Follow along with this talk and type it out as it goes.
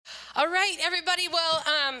All right, everybody. Well,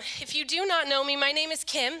 if you do not know me, my name is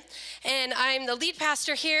Kim, and I'm the lead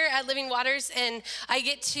pastor here at Living Waters, and I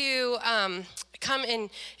get to come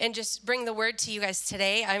and just bring the word to you guys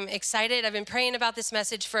today. I'm excited. I've been praying about this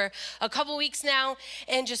message for a couple weeks now,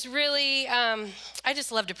 and just really, I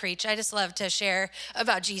just love to preach. I just love to share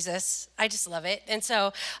about Jesus. I just love it. And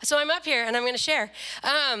so I'm up here, and I'm going to share.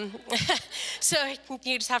 So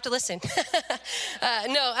you just have to listen.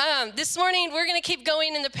 This morning, we're going to keep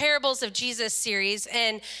going in the Parables of Jesus series.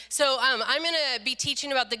 And so I'm going to be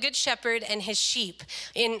teaching about the Good Shepherd and his sheep.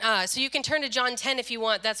 So you can turn to John 10 if you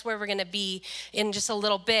want. That's where we're going to be in just a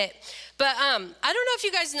little bit. But I don't know if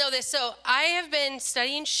you guys know this. So I have been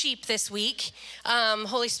studying sheep this week.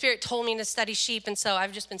 Holy Spirit told me to study sheep, and so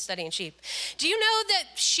I've just been studying sheep. Do you know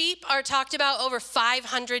that sheep are talked about over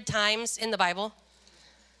 500 times in the Bible?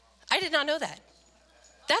 I did not know that.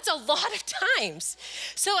 That's a lot of times.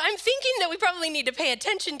 So I'm thinking that we probably need to pay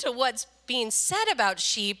attention to what's being said about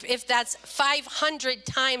sheep if that's 500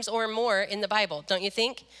 times or more in the Bible, don't you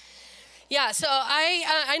think? Yeah, so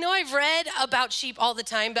I know I've read about sheep all the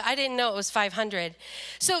time, but I didn't know it was 500.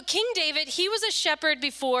 So King David, he was a shepherd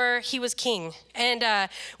before he was king. And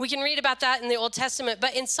we can read about that in the Old Testament.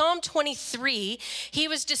 But in Psalm 23, he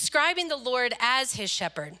was describing the Lord as his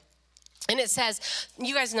shepherd. And it says,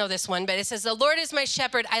 you guys know this one, but it says, "The Lord is my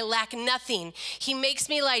shepherd, I lack nothing. He makes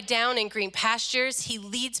me lie down in green pastures. He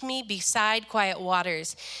leads me beside quiet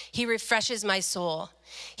waters. He refreshes my soul.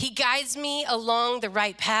 He guides me along the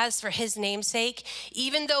right paths for his name's sake.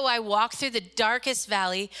 Even though I walk through the darkest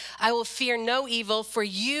valley, I will fear no evil, for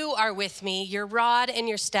you are with me. Your rod and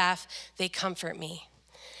your staff, they comfort me."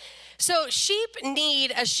 So sheep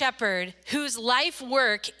need a shepherd whose life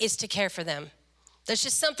work is to care for them. That's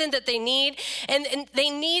just something that they need, and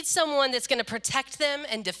they need someone that's going to protect them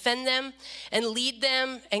and defend them and lead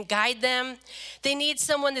them and guide them. They need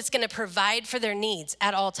someone that's going to provide for their needs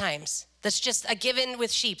at all times. That's just a given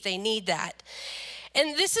with sheep. They need that.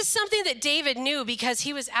 And this is something that David knew because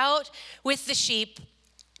he was out with the sheep,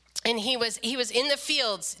 and he was in the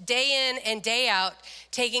fields day in and day out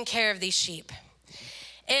taking care of these sheep.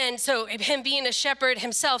 And so him being a shepherd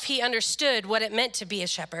himself, he understood what it meant to be a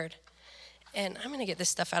shepherd. And I'm going to get this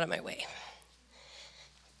stuff out of my way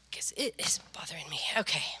because it is bothering me.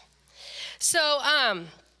 Okay. So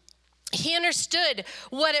he understood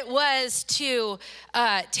what it was to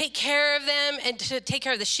take care of them and to take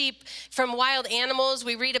care of the sheep from wild animals.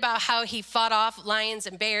 We read about how he fought off lions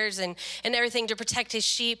and bears and everything to protect his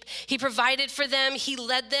sheep. He provided for them. He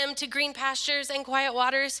led them to green pastures and quiet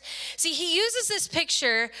waters. See, he uses this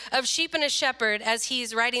picture of sheep and a shepherd as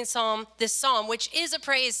he's writing this psalm, which is a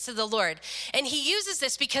praise to the Lord. And he uses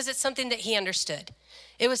this because it's something that he understood.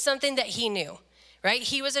 It was something that he knew. Right?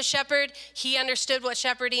 He was a shepherd. He understood what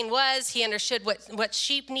shepherding was. He understood what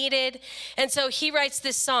sheep needed. And so he writes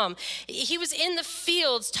this psalm. He was in the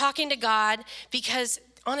fields talking to God because,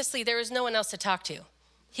 honestly, there was no one else to talk to.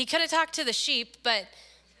 He could have talked to the sheep, but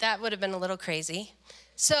that would have been a little crazy.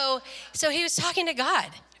 So he was talking to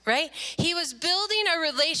God. Right? He was building a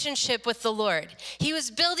relationship with the Lord. He was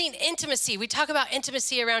building intimacy. We talk about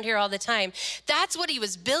intimacy around here all the time. That's what he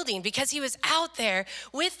was building because he was out there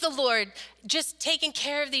with the Lord just taking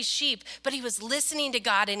care of these sheep, but he was listening to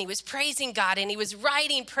God and he was praising God and he was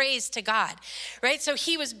writing praise to God, right? So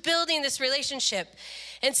he was building this relationship.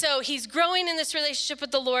 And so he's growing in this relationship with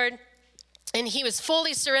the Lord. And he was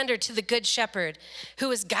fully surrendered to the good shepherd who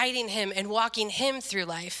was guiding him and walking him through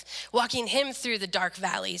life, walking him through the dark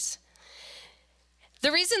valleys.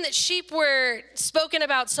 The reason that sheep were spoken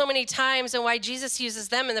about so many times and why Jesus uses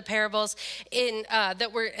them in the parables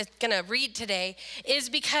that we're going to read today is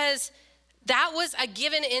because that was a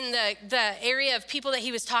given in the area of people that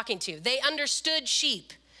he was talking to. They understood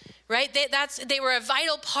sheep. Right? They were a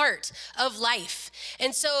vital part of life.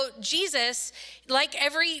 And so Jesus, like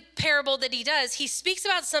every parable that he does, he speaks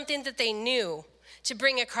about something that they knew to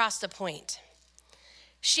bring across the point.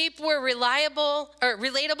 Sheep were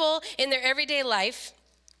relatable in their everyday life,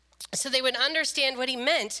 so they would understand what he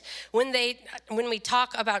meant when we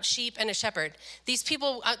talk about sheep and a shepherd. These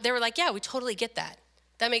people, they were like, yeah, we totally get that.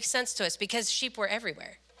 That makes sense to us because sheep were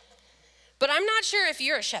everywhere. But I'm not sure if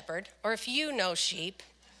you're a shepherd or if you know sheep.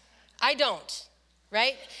 I don't,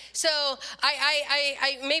 right? So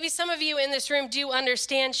I maybe some of you in this room do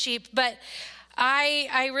understand sheep, but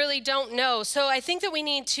I really don't know. So I think that we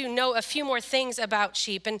need to know a few more things about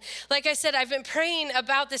sheep. And like I said, I've been praying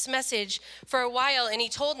about this message for a while, and he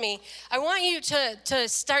told me, I want you to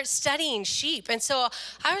start studying sheep. And so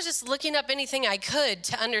I was just looking up anything I could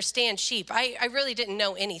to understand sheep. I really didn't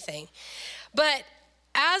know anything. But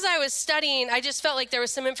as I was studying, I just felt like there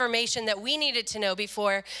was some information that we needed to know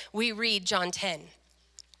before we read John 10.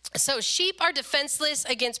 So sheep are defenseless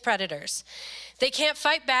against predators. They can't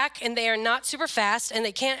fight back, and they are not super fast, and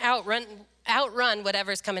they can't outrun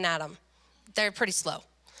whatever's coming at them. They're pretty slow.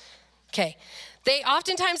 Okay. They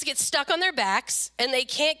oftentimes get stuck on their backs, and they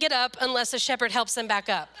can't get up unless a shepherd helps them back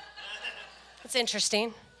up. That's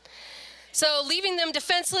interesting. So leaving them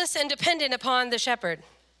defenseless and dependent upon the shepherd.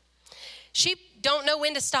 Sheep don't know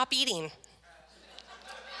when to stop eating.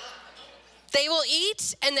 They will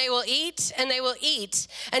eat, and they will eat, and they will eat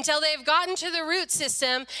until they've gotten to the root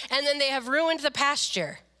system, and then they have ruined the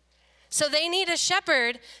pasture. So they need a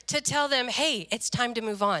shepherd to tell them, hey, it's time to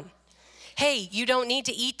move on. Hey, you don't need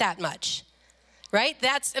to eat that much, right?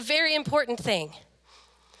 That's a very important thing.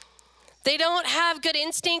 They don't have good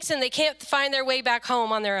instincts, and they can't find their way back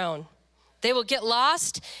home on their own. They will get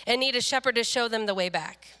lost and need a shepherd to show them the way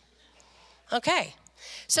back. Okay,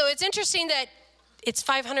 so it's interesting that it's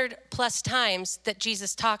 500 plus times that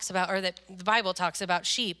Jesus talks about, or that the Bible talks about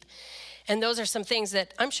sheep. And those are some things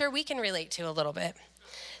that I'm sure we can relate to a little bit.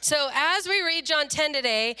 So as we read John 10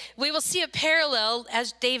 today, we will see a parallel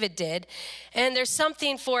as David did. And there's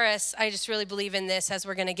something for us, I just really believe in this as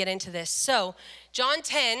we're going to get into this. So John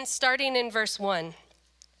 10, starting in verse 1.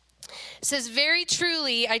 It says, very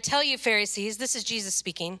truly, I tell you, Pharisees, this is Jesus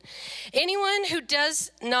speaking, anyone who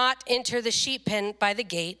does not enter the sheep pen by the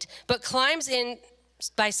gate, but climbs in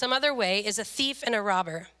by some other way is a thief and a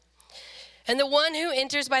robber. And the one who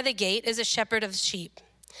enters by the gate is a shepherd of sheep.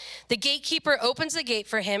 The gatekeeper opens the gate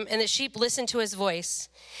for him, and the sheep listen to his voice.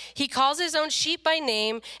 He calls his own sheep by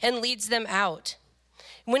name and leads them out.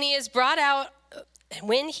 When he has brought out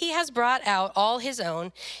all his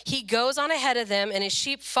own, he goes on ahead of them, and his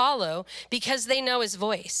sheep follow because they know his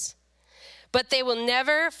voice. But they will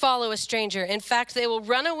never follow a stranger. In fact, they will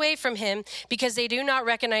run away from him because they do not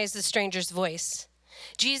recognize the stranger's voice.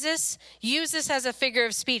 Jesus used this as a figure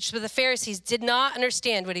of speech, but the Pharisees did not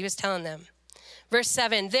understand what he was telling them. Verse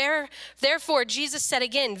 7, therefore Jesus said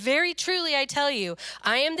again, very truly I tell you,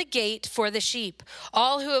 I am the gate for the sheep.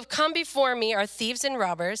 All who have come before me are thieves and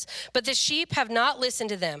robbers, but the sheep have not listened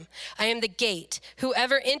to them. I am the gate.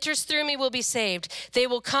 Whoever enters through me will be saved. They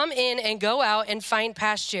will come in and go out and find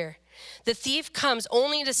pasture. The thief comes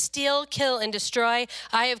only to steal, kill, and destroy.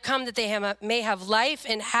 I have come that they may have life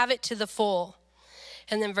and have it to the full.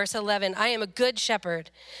 And then verse 11, I am a good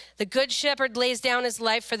shepherd. The good shepherd lays down his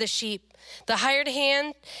life for the sheep. The hired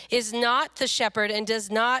hand is not the shepherd and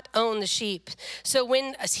does not own the sheep. So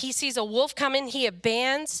when he sees a wolf coming, he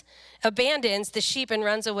abandons the sheep and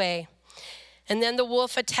runs away. And then the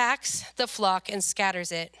wolf attacks the flock and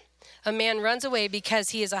scatters it. A man runs away because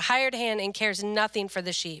he is a hired hand and cares nothing for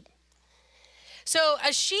the sheep. So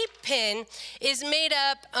a sheep pen is made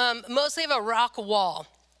up mostly of a rock wall.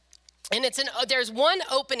 And there's one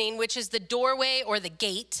opening, which is the doorway or the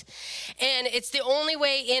gate, and it's the only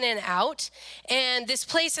way in and out. And this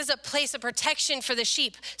place is a place of protection for the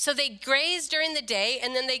sheep. So they graze during the day,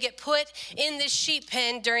 and then they get put in this sheep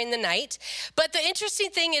pen during the night. But the interesting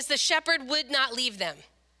thing is the shepherd would not leave them.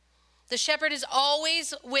 The shepherd is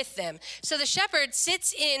always with them. So the shepherd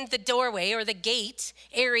sits in the doorway or the gate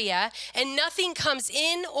area, and nothing comes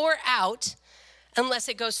in or out unless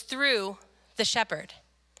it goes through the shepherd.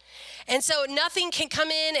 And so nothing can come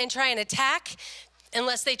in and try and attack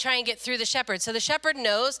unless they try and get through the shepherd. So the shepherd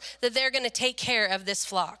knows that they're going to take care of this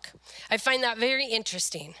flock. I find that very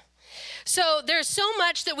interesting. So there's so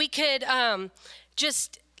much that we could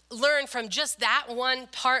just learn from just that one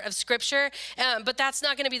part of scripture, but that's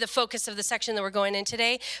not going to be the focus of the section that we're going in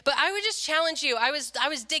today. But I would just challenge you. I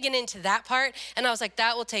was digging into that part, and I was like,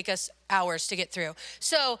 that will take us hours to get through.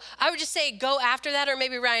 So I would just say go after that, or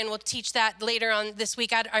maybe Ryan will teach that later on this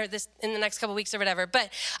week, or this in the next couple weeks or whatever. But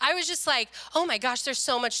I was just like, oh my gosh, there's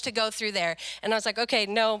so much to go through there. And I was like, okay,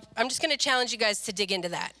 no, I'm just going to challenge you guys to dig into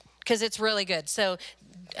that because it's really good. So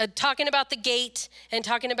talking about the gate and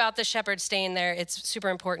talking about the shepherd staying there, it's super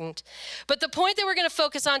important. But the point that we're going to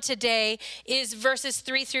focus on today is verses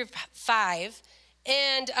 3 through 5.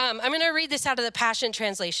 And I'm going to read this out of the Passion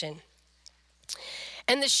Translation.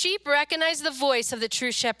 And the sheep recognize the voice of the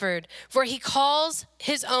true shepherd, for he calls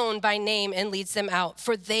his own by name and leads them out,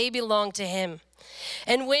 for they belong to him.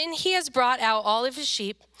 And when he has brought out all of his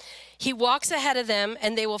sheep, he walks ahead of them,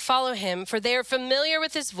 and they will follow him, for they are familiar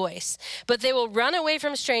with his voice. But they will run away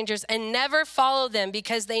from strangers and never follow them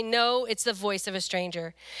because they know it's the voice of a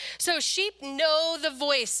stranger. So sheep know the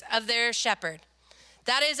voice of their shepherd.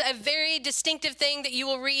 That is a very distinctive thing that you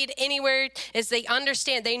will read anywhere, is they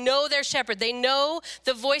understand. They know their shepherd. They know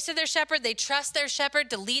the voice of their shepherd. They trust their shepherd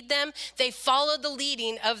to lead them. They follow the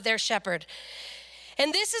leading of their shepherd.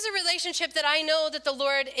 And this is a relationship that I know that the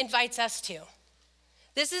Lord invites us to.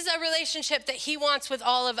 This is a relationship that he wants with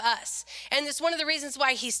all of us. And it's one of the reasons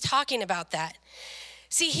why he's talking about that.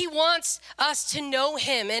 See, he wants us to know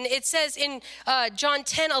him. And it says in John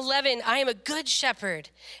 10:11, I am a good shepherd,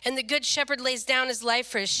 and the good shepherd lays down his life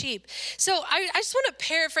for his sheep. So I just want to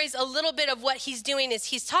paraphrase a little bit of what he's doing. Is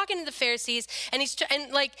he's talking to the Pharisees, and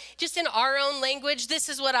like just in our own language, this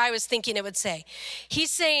is what I was thinking it would say.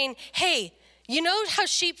 He's saying, hey, you know how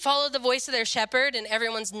sheep follow the voice of their shepherd? And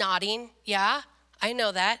everyone's nodding. Yeah, I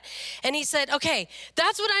know that. And he said, okay,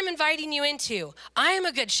 that's what I'm inviting you into. I am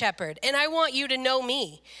a good shepherd, and I want you to know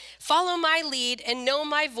me. Follow my lead and know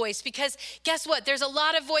my voice, because guess what? There's a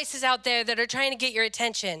lot of voices out there that are trying to get your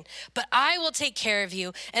attention, but I will take care of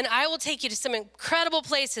you, and I will take you to some incredible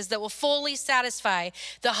places that will fully satisfy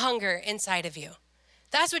the hunger inside of you.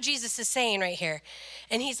 That's what Jesus is saying right here.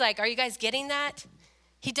 And he's like, are you guys getting that?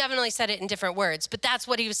 He definitely said it in different words, but that's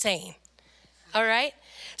what he was saying. All right?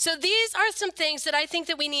 So these are some things that I think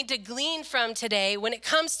that we need to glean from today when it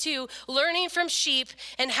comes to learning from sheep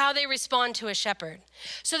and how they respond to a shepherd.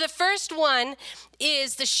 So the first one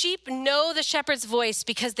is the sheep know the shepherd's voice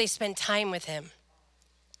because they spend time with him.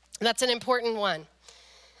 That's an important one.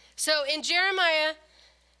 So in Jeremiah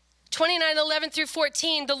 29:11 through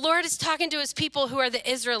 14, the Lord is talking to his people who are the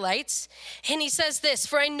Israelites. And he says this,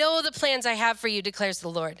 for I know the plans I have for you, declares the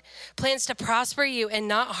Lord. Plans to prosper you and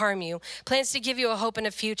not harm you. Plans to give you a hope and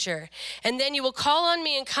a future. And then you will call on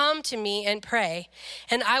me and come to me and pray,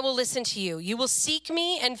 and I will listen to you. You will seek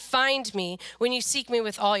me and find me when you seek me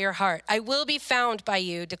with all your heart. I will be found by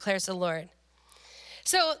you, declares the Lord.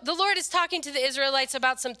 So the Lord is talking to the Israelites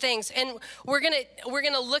about some things, and we're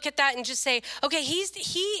gonna look at that and just say, okay, he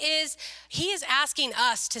is asking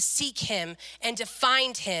us to seek him and to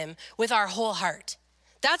find him with our whole heart.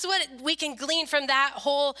 That's what we can glean from that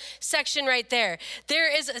whole section right there.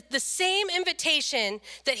 There is the same invitation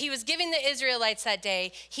that he was giving the Israelites that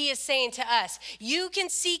day. He is saying to us, you can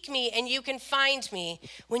seek me and you can find me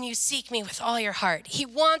when you seek me with all your heart. He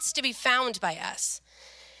wants to be found by us.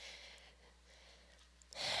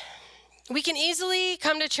 We can easily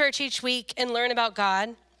come to church each week and learn about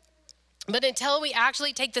God, but until we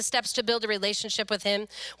actually take the steps to build a relationship with him,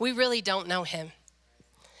 we really don't know him.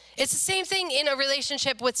 It's the same thing in a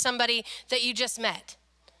relationship with somebody that you just met,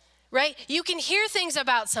 right? You can hear things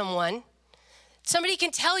about someone. Somebody can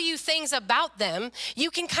tell you things about them. You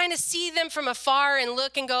can kind of see them from afar and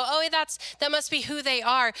look and go, oh, that must be who they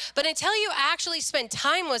are. But until you actually spend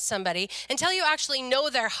time with somebody, until you actually know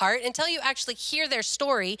their heart, until you actually hear their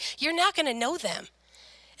story, you're not going to know them.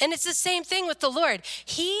 And it's the same thing with the Lord.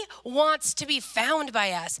 He wants to be found by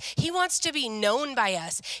us. He wants to be known by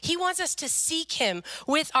us. He wants us to seek him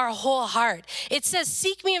with our whole heart. It says,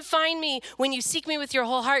 seek me and find me when you seek me with your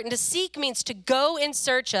whole heart. And to seek means to go in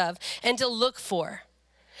search of and to look for.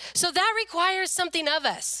 So that requires something of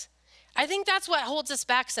us. I think that's what holds us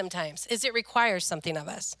back sometimes, is it requires something of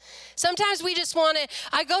us. Sometimes we just want to,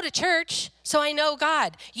 I go to church so I know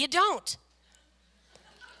God. You don't.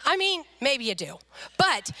 I mean, maybe you do,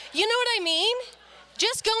 but you know what I mean?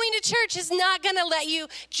 Just going to church is not going to let you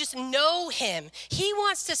just know him. He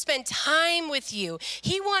wants to spend time with you.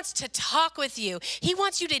 He wants to talk with you. He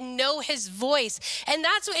wants you to know his voice. And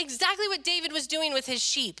that's exactly what David was doing with his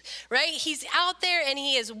sheep, right? He's out there and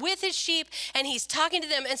he is with his sheep and he's talking to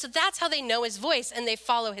them. And so that's how they know his voice and they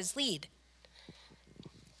follow his lead.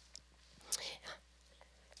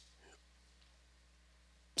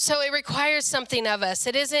 So it requires something of us.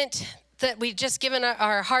 It isn't that we've just given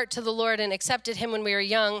our heart to the Lord and accepted him when we were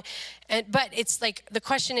young. But it's like, the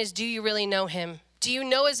question is, do you really know him? Do you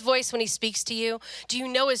know his voice when he speaks to you? Do you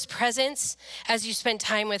know his presence as you spend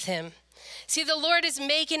time with him? See, the Lord is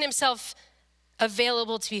making himself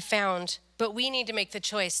available to be found, but we need to make the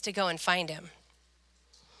choice to go and find him.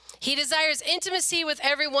 He desires intimacy with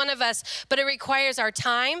every one of us, but it requires our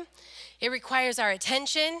time. It requires our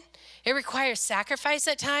attention. It requires sacrifice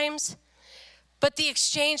at times, but the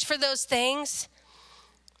exchange for those things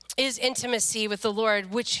is intimacy with the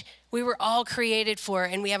Lord, which we were all created for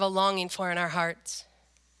and we have a longing for in our hearts.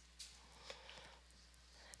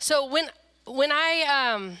 So when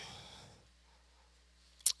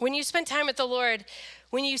you spend time with the Lord,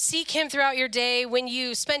 when you seek him throughout your day, when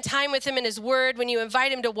you spend time with him in his word, when you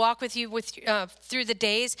invite him to walk with you through the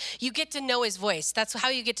days, you get to know his voice. That's how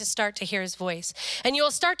you get to start to hear his voice. And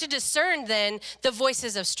you'll start to discern then the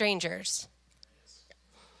voices of strangers.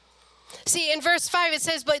 See, in verse 5, it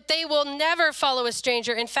says, but they will never follow a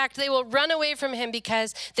stranger. In fact, they will run away from him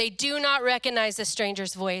because they do not recognize the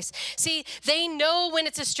stranger's voice. See, they know when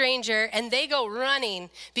it's a stranger and they go running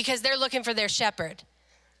because they're looking for their shepherd.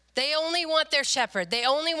 They only want their shepherd. They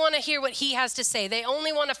only want to hear what he has to say. They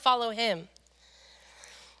only want to follow him.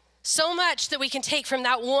 So much that we can take from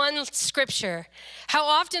that one scripture. How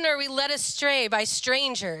often are we led astray by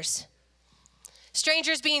strangers?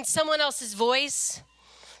 Strangers being someone else's voice,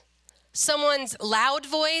 someone's loud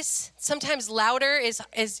voice. Sometimes louder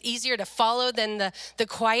is easier to follow than the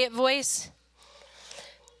quiet voice.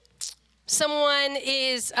 Someone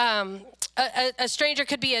is, a stranger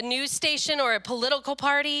could be a news station or a political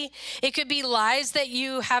party. It could be lies that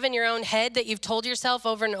you have in your own head that you've told yourself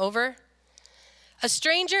over and over. A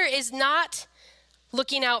stranger is not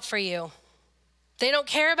looking out for you. They don't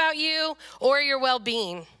care about you or your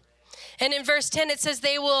well-being. And in verse 10, it says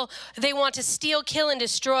they want to steal, kill, and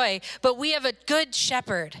destroy, but we have a good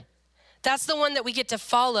shepherd. That's the one that we get to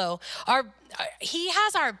follow. He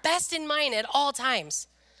has our best in mind at all times.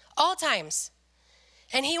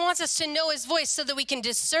 And he wants us to know his voice so that we can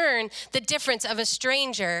discern the difference of a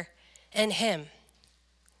stranger and him.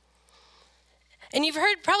 And you've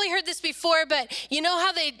probably heard this before, but you know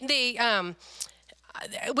how they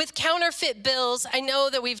with counterfeit bills, I know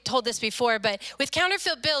that we've told this before, but with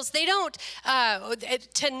counterfeit bills, they don't,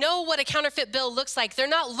 to know what a counterfeit bill looks like, they're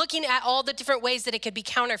not looking at all the different ways that it could be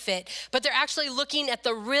counterfeit, but they're actually looking at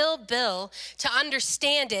the real bill to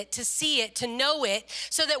understand it, to see it, to know it,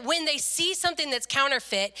 so that when they see something that's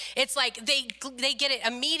counterfeit, it's like they get it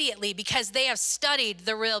immediately because they have studied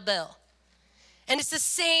the real bill. And it's the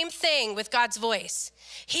same thing with God's voice.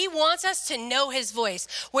 He wants us to know his voice.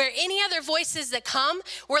 Where any other voices that come,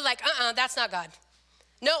 we're like, that's not God.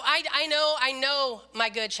 No, I know my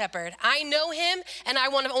good shepherd. I know him and I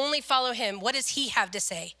want to only follow him. What does he have to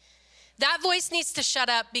say? That voice needs to shut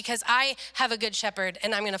up because I have a good shepherd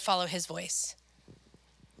and I'm going to follow his voice.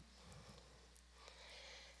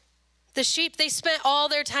 The sheep, they spent all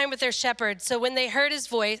their time with their shepherd. So when they heard his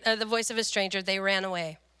voice, the voice of a stranger, they ran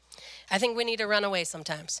away. I think we need to run away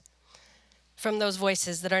sometimes from those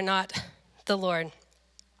voices that are not the Lord.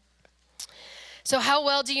 So how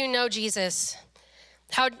well do you know Jesus?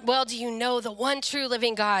 How well do you know the one true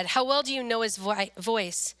living God? How well do you know his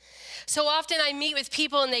voice? So often I meet with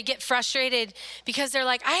people and they get frustrated because they're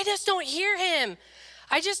like, I just don't hear him.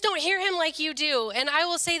 I just don't hear him like you do. And I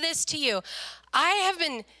will say this to you. I have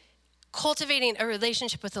been cultivating a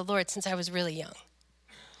relationship with the Lord since I was really young.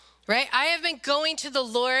 Right? I have been going to the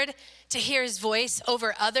Lord to hear his voice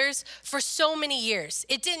over others for so many years.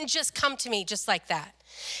 It didn't just come to me just like that.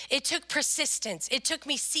 It took persistence. It took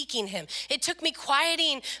me seeking him. It took me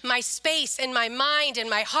quieting my space and my mind and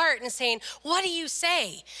my heart and saying, what do you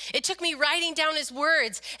say? It took me writing down his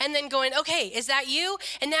words and then going, okay, is that you?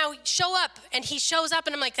 And now show up. And he shows up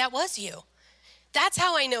and I'm like, that was you. That's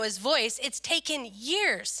how I know his voice. It's taken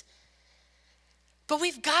years. But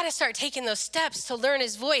we've got to start taking those steps to learn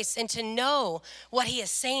his voice and to know what he is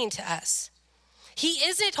saying to us. He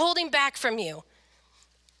isn't holding back from you.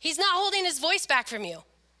 He's not holding his voice back from you.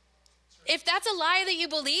 If that's a lie that you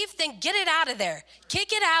believe, then get it out of there.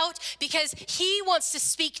 Kick it out because he wants to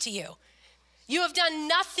speak to you. You have done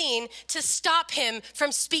nothing to stop him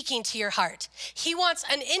from speaking to your heart. He wants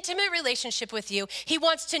an intimate relationship with you. He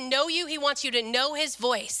wants to know you. He wants you to know his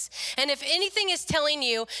voice. And if anything is telling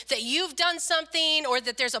you that you've done something or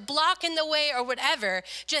that there's a block in the way or whatever,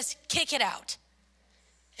 just kick it out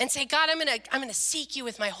and say, God, I'm going to seek you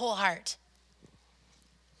with my whole heart.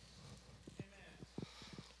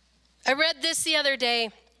 I read this the other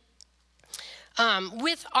day.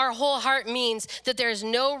 With our whole heart means that there's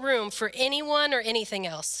no room for anyone or anything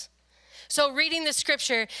else. So reading the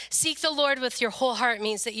scripture, seek the Lord with your whole heart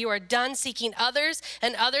means that you are done seeking others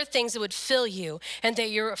and other things that would fill you, and that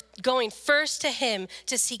you're going first to him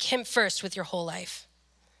to seek him first with your whole life.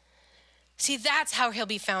 See, that's how he'll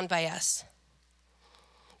be found by us.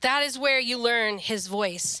 That is where you learn his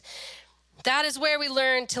voice. That is where we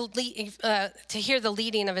learn to hear the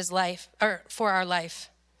leading of his life, or for our life.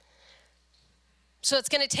 So it's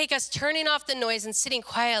going to take us turning off the noise and sitting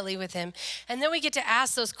quietly with him. And then we get to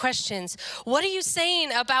ask those questions. What are you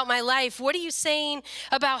saying about my life? What are you saying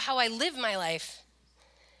about how I live my life?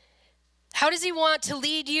 How does he want to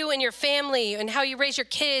lead you and your family and how you raise your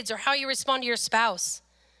kids or how you respond to your spouse?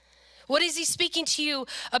 What is he speaking to you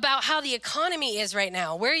about how the economy is right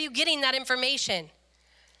now? Where are you getting that information?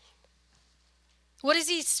 What is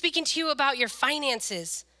he speaking to you about your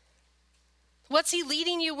finances? What's he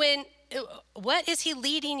leading you in? What is he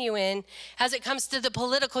leading you in as it comes to the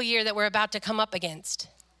political year that we're about to come up against?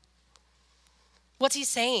 What's he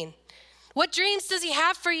saying? What dreams does he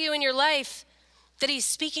have for you in your life that he's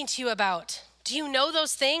speaking to you about? Do you know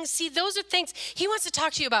those things? See, those are things, he wants to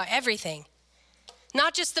talk to you about everything,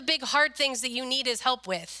 not just the big hard things that you need his help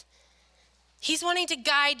with. He's wanting to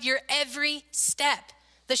guide your every step.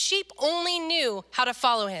 The sheep only knew how to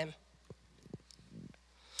follow him.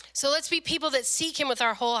 So let's be people that seek him with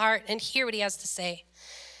our whole heart and hear what he has to say.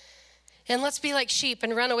 And let's be like sheep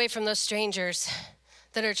and run away from those strangers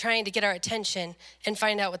that are trying to get our attention and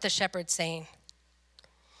find out what the shepherd's saying.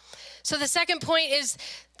 So the second point is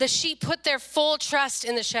the sheep put their full trust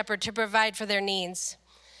in the shepherd to provide for their needs.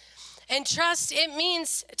 And trust, it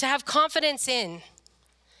means to have confidence in.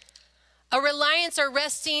 A reliance or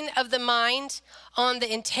resting of the mind on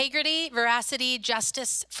the integrity, veracity,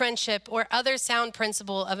 justice, friendship, or other sound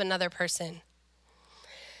principle of another person.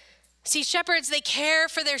 See, shepherds, they care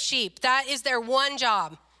for their sheep. That is their one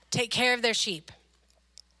job, take care of their sheep.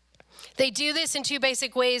 They do this in two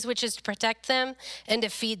basic ways, which is to protect them and to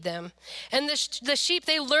feed them. And the sheep,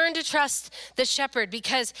 they learn to trust the shepherd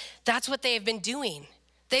because that's what they have been doing.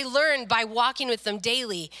 They learn by walking with them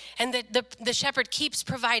daily, and the shepherd keeps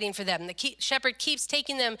providing for them. The shepherd keeps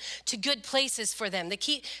taking them to good places for them.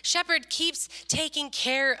 The shepherd keeps taking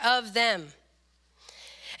care of them.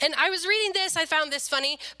 And I was reading this, I found this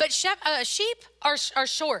funny, but sheep are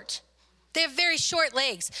short. They have very short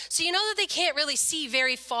legs. So you know that they can't really see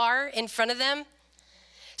very far in front of them?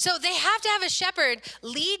 So they have to have a shepherd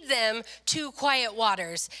lead them to quiet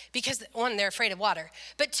waters because, one, they're afraid of water.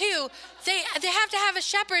 But two, they have to have a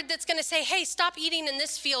shepherd that's going to say, hey, stop eating in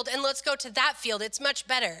this field and let's go to that field. It's much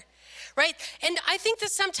better, right? And I think that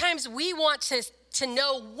sometimes we want to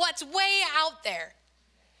know what's way out there.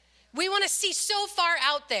 We want to see so far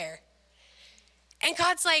out there. And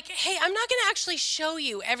God's like, hey, I'm not going to actually show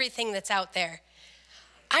you everything that's out there.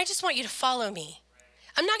 I just want you to follow me.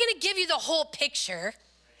 I'm not going to give you the whole picture.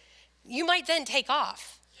 You might then take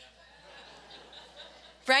off.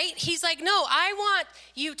 Right? He's like, no, I want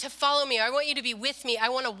you to follow me. I want you to be with me. I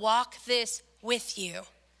want to walk this with you.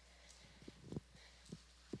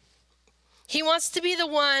 He wants to be the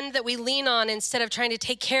one that we lean on instead of trying to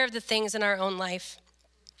take care of the things in our own life.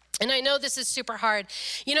 And I know this is super hard.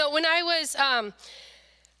 You know, when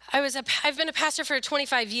I've been a pastor for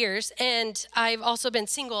 25 years, and I've also been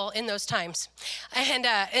single in those times.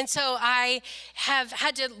 And so I have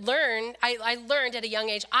had to learn, I learned at a young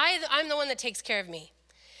age, I'm the one that takes care of me.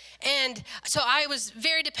 And so I was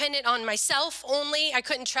very dependent on myself only. I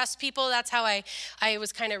couldn't trust people. That's how I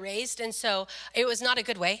was kind of raised. And so it was not a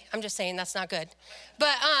good way. I'm just saying that's not good.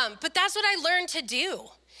 But that's what I learned to do.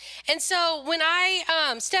 And so when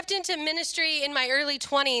I stepped into ministry in my early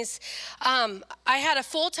 20s, I had a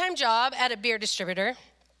full-time job at a beer distributor,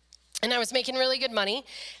 and I was making really good money,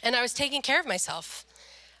 and I was taking care of myself.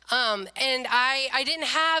 And I didn't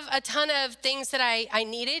have a ton of things that I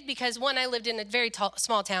needed because, one, I lived in a very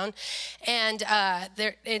small town, and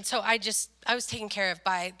so I was taken care of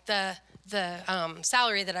by the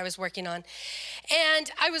salary that I was working on.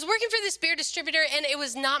 And I was working for this beer distributor, and it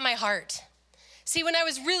was not my heart. See, when I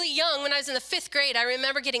was really young, when I was in the 5th grade, I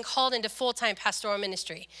remember getting called into full-time pastoral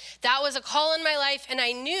ministry. That was a call in my life, and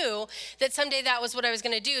I knew that someday that was what I was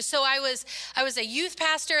going to do. So I was a youth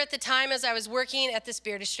pastor at the time as I was working at this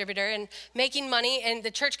beer distributor and making money, and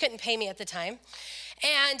the church couldn't pay me at the time.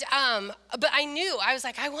 And but I knew, I was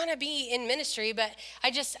like, I want to be in ministry, but I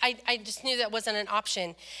just knew that wasn't an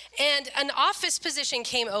option. And an office position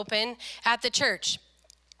came open at the church.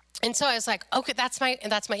 And so I was like, okay, that's my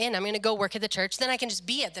in. I'm going to go work at the church. Then I can just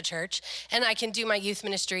be at the church, and I can do my youth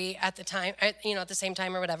ministry at the time, at the same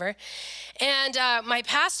time or whatever. And my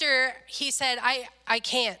pastor, he said, I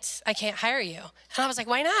can't hire you. And I was like,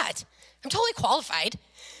 why not? I'm totally qualified.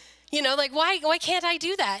 Why can't I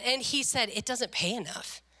do that? And he said, it doesn't pay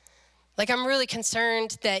enough. I'm really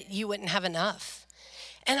concerned that you wouldn't have enough.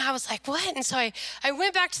 And I was like, what? And so I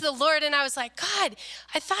went back to the Lord, and I was like, God,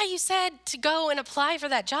 I thought you said to go and apply for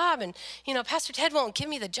that job. And, Pastor Ted won't give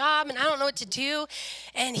me the job, and I don't know what to do.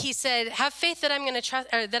 And he said, have faith that I'm going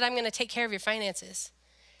to take care of your finances.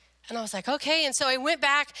 And I was like, okay. And so I went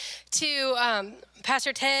back to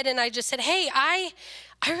Pastor Ted, and I just said, hey, I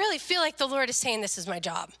really feel like the Lord is saying this is my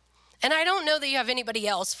job. And I don't know that you have anybody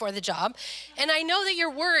else for the job. And I know that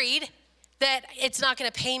you're worried that it's not going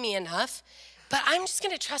to pay me enough. But I'm just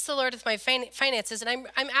going to trust the Lord with my finances, and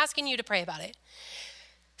I'm asking you to pray about it.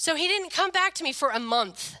 So he didn't come back to me for a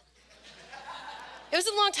month. It was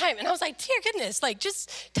a long time, and I was like, dear goodness,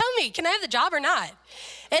 just tell me, can I have the job or not?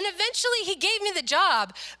 And eventually he gave me the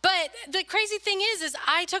job, but the crazy thing is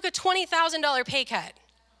I took a $20,000 pay cut.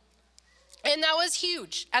 And that was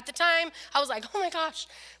huge. At the time, I was like, oh my gosh,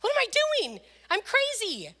 what am I doing? I'm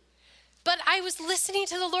crazy. But I was listening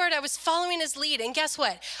to the Lord. I was following his lead. And guess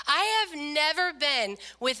what? I have never been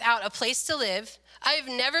without a place to live. I've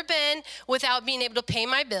never been without being able to pay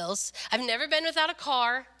my bills. I've never been without a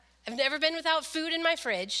car. I've never been without food in my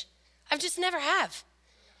fridge. I've just never have.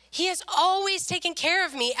 He has always taken care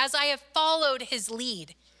of me as I have followed his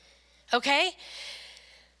lead. Okay?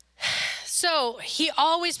 So he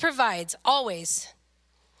always provides, always.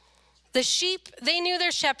 The sheep, they knew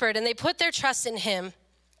their shepherd and they put their trust in him,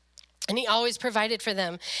 and he always provided for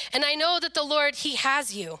them. And I know that the Lord, he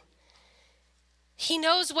has you. He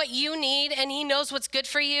knows what you need, and he knows what's good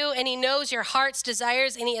for you, and he knows your heart's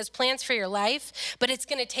desires, and he has plans for your life, but it's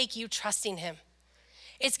going to take you trusting him.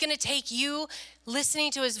 It's going to take you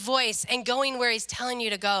listening to his voice and going where he's telling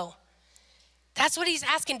you to go. That's what he's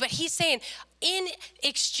asking, but he's saying, in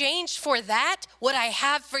exchange for that, what I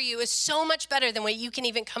have for you is so much better than what you can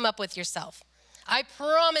even come up with yourself. I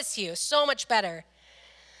promise you, so much better.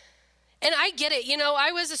 And I get it.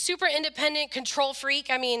 I was a super independent control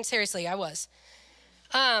freak. I mean, seriously, I was.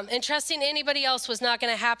 And trusting anybody else was not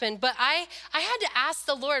going to happen. But I had to ask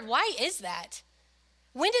the Lord, why is that?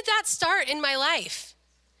 When did that start in my life?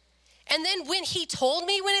 And then when he told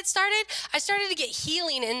me when it started, I started to get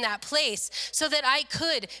healing in that place so that I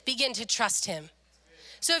could begin to trust him.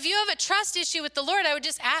 So if you have a trust issue with the Lord, I would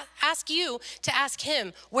just ask you to ask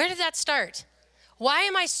him, where did that start? Why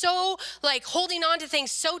am I so holding on to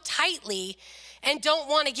things so tightly and don't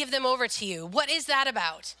want to give them over to you? What is that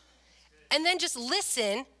about? And then just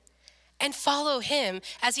listen and follow him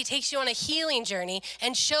as he takes you on a healing journey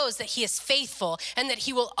and shows that he is faithful and that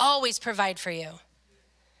he will always provide for you.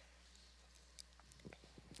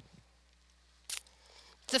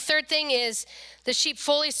 The third thing is the sheep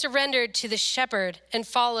fully surrendered to the shepherd and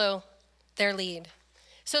follow their lead.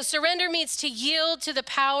 So surrender means to yield to the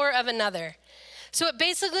power of another. So it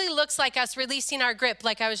basically looks like us releasing our grip,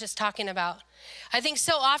 like I was just talking about. I think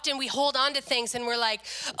so often we hold on to things and we're like,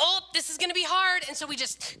 oh, this is gonna be hard. And so we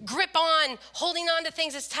just grip on, holding on to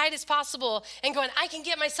things as tight as possible and going, I can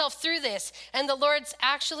get myself through this. And the Lord's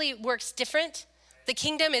actually works different. The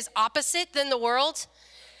kingdom is opposite than the world.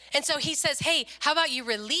 And so he says, hey, how about you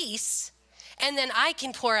release and then I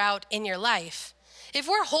can pour out in your life. If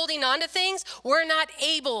we're holding on to things, we're not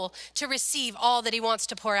able to receive all that he wants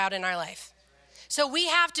to pour out in our life. So we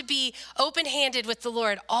have to be open-handed with the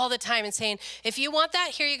Lord all the time and saying, if you want that,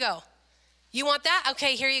 here you go. You want that?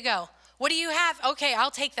 Okay, here you go. What do you have? Okay,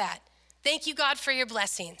 I'll take that. Thank you, God, for your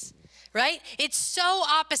blessings, right? It's so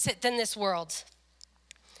opposite than this world.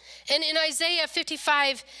 And in Isaiah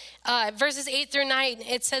 55, verses 8 through 9,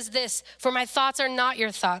 it says this, for my thoughts are not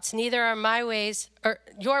your thoughts, neither are my ways, or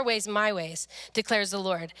your ways my ways, declares the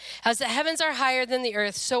Lord. As the heavens are higher than the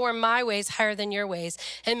earth, so are my ways higher than your ways,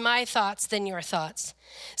 and my thoughts than your thoughts.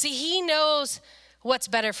 See, he knows what's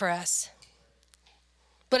better for us,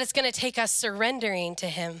 but it's going to take us surrendering to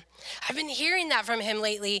him. I've been hearing that from him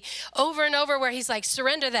lately over and over where he's like,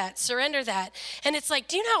 surrender that, surrender that. And it's like,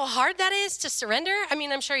 do you know how hard that is to surrender? I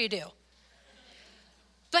mean, I'm sure you do.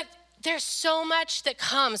 But there's so much that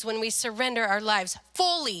comes when we surrender our lives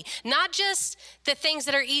fully, not just the things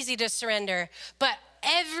that are easy to surrender, but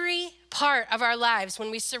every part of our lives, when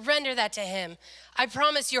we surrender that to him, I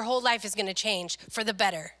promise your whole life is going to change for the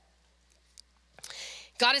better.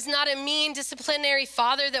 God is not a mean, disciplinary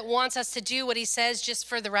father that wants us to do what he says just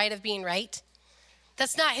for the right of being right.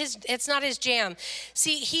 It's not his jam.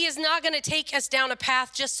 See, he is not going to take us down a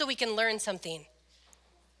path just so we can learn something.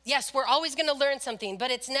 Yes, we're always going to learn something,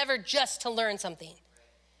 but it's never just to learn something,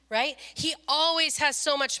 right? He always has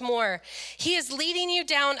so much more. He is leading you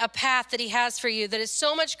down a path that he has for you that is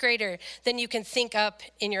so much greater than you can think up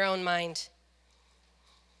in your own mind.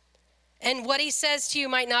 And what he says to you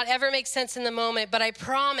might not ever make sense in the moment, but I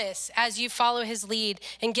promise as you follow his lead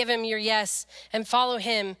and give him your yes and follow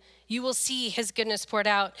him, you will see his goodness poured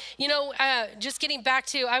out. Just getting back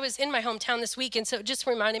to, I was in my hometown this week, and so it just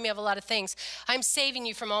reminded me of a lot of things. I'm saving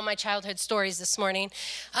you from all my childhood stories this morning,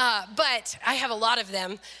 but I have a lot of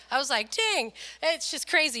them. I was like, dang, it's just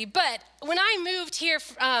crazy. But when I moved here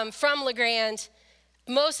from LeGrand,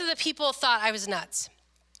 most of the people thought I was nuts.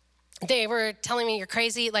 They were telling me, you're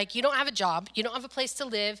crazy. Like, you don't have a job. You don't have a place to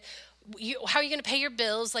live. How are you going to pay your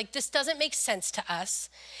bills? Like, this doesn't make sense to us.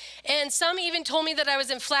 And some even told me that I was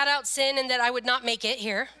in flat out sin and that I would not make it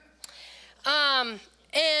here. And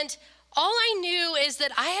all I knew is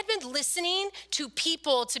that I had been listening to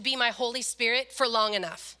people to be my Holy Spirit for long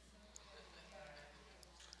enough.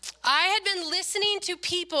 I had been listening to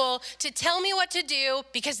people to tell me what to do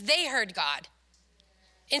because they heard God,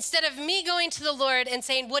 instead of me going to the Lord and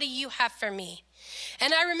saying, what do you have for me?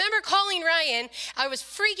 And I remember calling Ryan. I was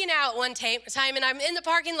freaking out one time, and I'm in the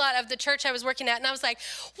parking lot of the church I was working at, and I was like,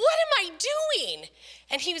 what am I doing?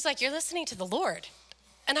 And he was like, you're listening to the Lord.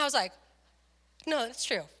 And I was like, no, that's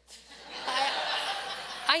true.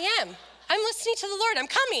 I am. I'm listening to the Lord. I'm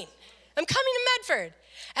coming to Medford.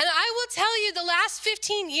 And I will tell you, the last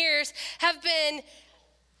 15 years have been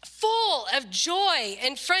full of joy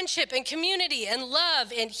and friendship and community and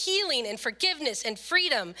love and healing and forgiveness and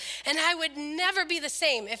freedom. And I would never be the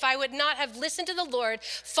same if I would not have listened to the Lord,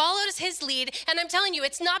 followed his lead. And I'm telling you,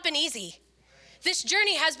 it's not been easy. This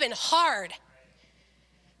journey has been hard.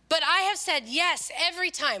 But I have said yes every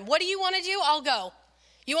time. What do you want to do? I'll go.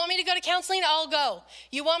 You want me to go to counseling? I'll go.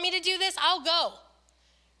 You want me to do this? I'll go.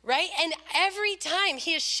 Right? And every time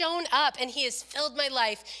he has shown up and he has filled my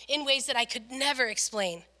life in ways that I could never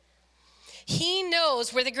explain. He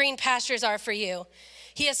knows where the green pastures are for you.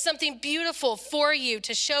 He has something beautiful for you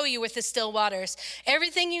to show you with the still waters.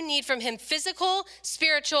 Everything you need from him, physical,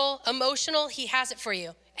 spiritual, emotional, he has it for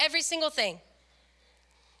you. Every single thing.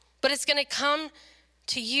 But it's going to come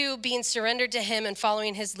to you being surrendered to him and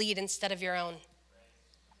following his lead instead of your own.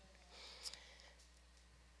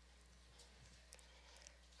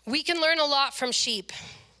 We can learn a lot from sheep.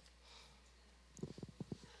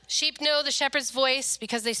 Sheep know the shepherd's voice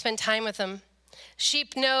because they spend time with him.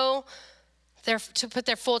 Sheep know to put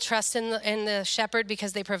their full trust in the shepherd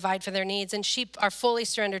because they provide for their needs. And sheep are fully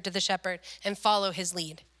surrendered to the shepherd and follow his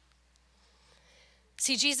lead.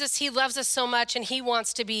 See, Jesus, he loves us so much and he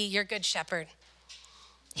wants to be your good shepherd.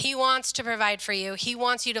 He wants to provide for you. He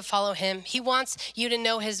wants you to follow him. He wants you to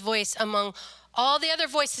know his voice among all the other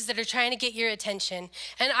voices that are trying to get your attention.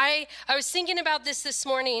 And I was thinking about this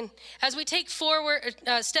morning. As we take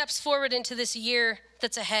steps forward into this year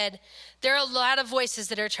that's ahead, there are a lot of voices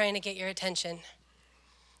that are trying to get your attention.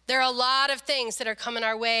 There are a lot of things that are coming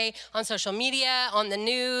our way on social media, on the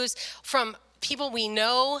news, from people we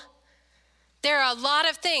know. There are a lot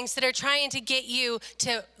of things that are trying to get you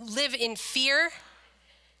to live in fear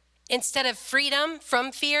instead of freedom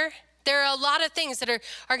from fear. There are a lot of things that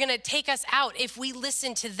are going to take us out if we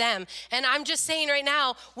listen to them. And I'm just saying right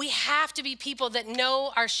now, we have to be people that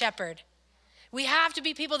know our shepherd. We have to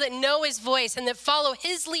be people that know his voice and that follow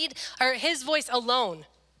his lead or his voice alone.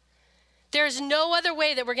 There's no other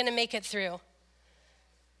way that we're going to make it through.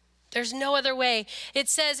 There's no other way. It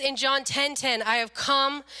says in John 10:10, I have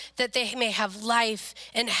come that they may have life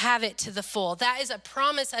and have it to the full. That is a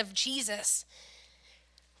promise of Jesus.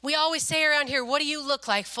 We always say around here, what do you look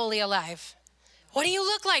like fully alive? What do you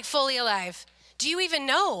look like fully alive? Do you even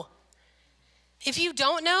know? If you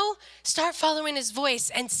don't know, start following his voice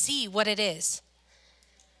and see what it is.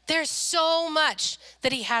 There's so much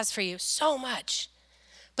that he has for you, so much.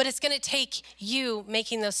 But it's going to take you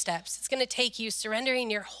making those steps. It's going to take you surrendering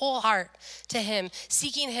your whole heart to him,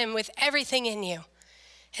 seeking him with everything in you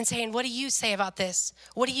and saying, what do you say about this?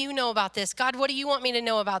 What do you know about this? God, what do you want me to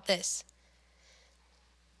know about this?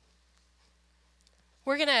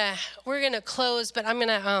 We're gonna close, but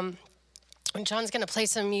John's gonna play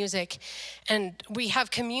some music, and we have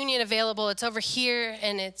communion available. It's over here,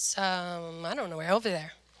 and it's I don't know where, over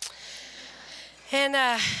there.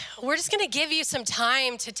 And we're just gonna give you some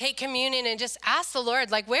time to take communion and just ask the Lord,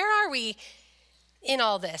 like, where are we in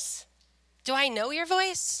all this? Do I know your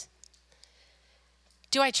voice?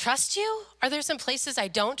 Do I trust you? Are there some places I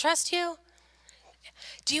don't trust you?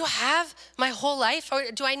 Do you have my whole life,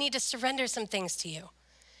 or do I need to surrender some things to you?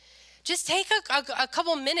 Just take a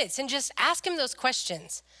couple minutes and just ask him those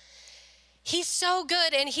questions. He's so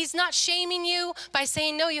good, and he's not shaming you by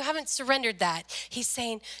saying, no, you haven't surrendered that. He's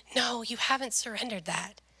saying, no, you haven't surrendered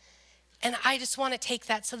that. And I just want to take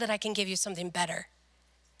that so that I can give you something better.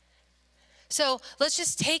 So let's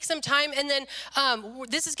just take some time, and then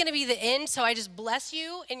this is going to be the end, so I just bless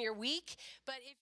you in your week. But if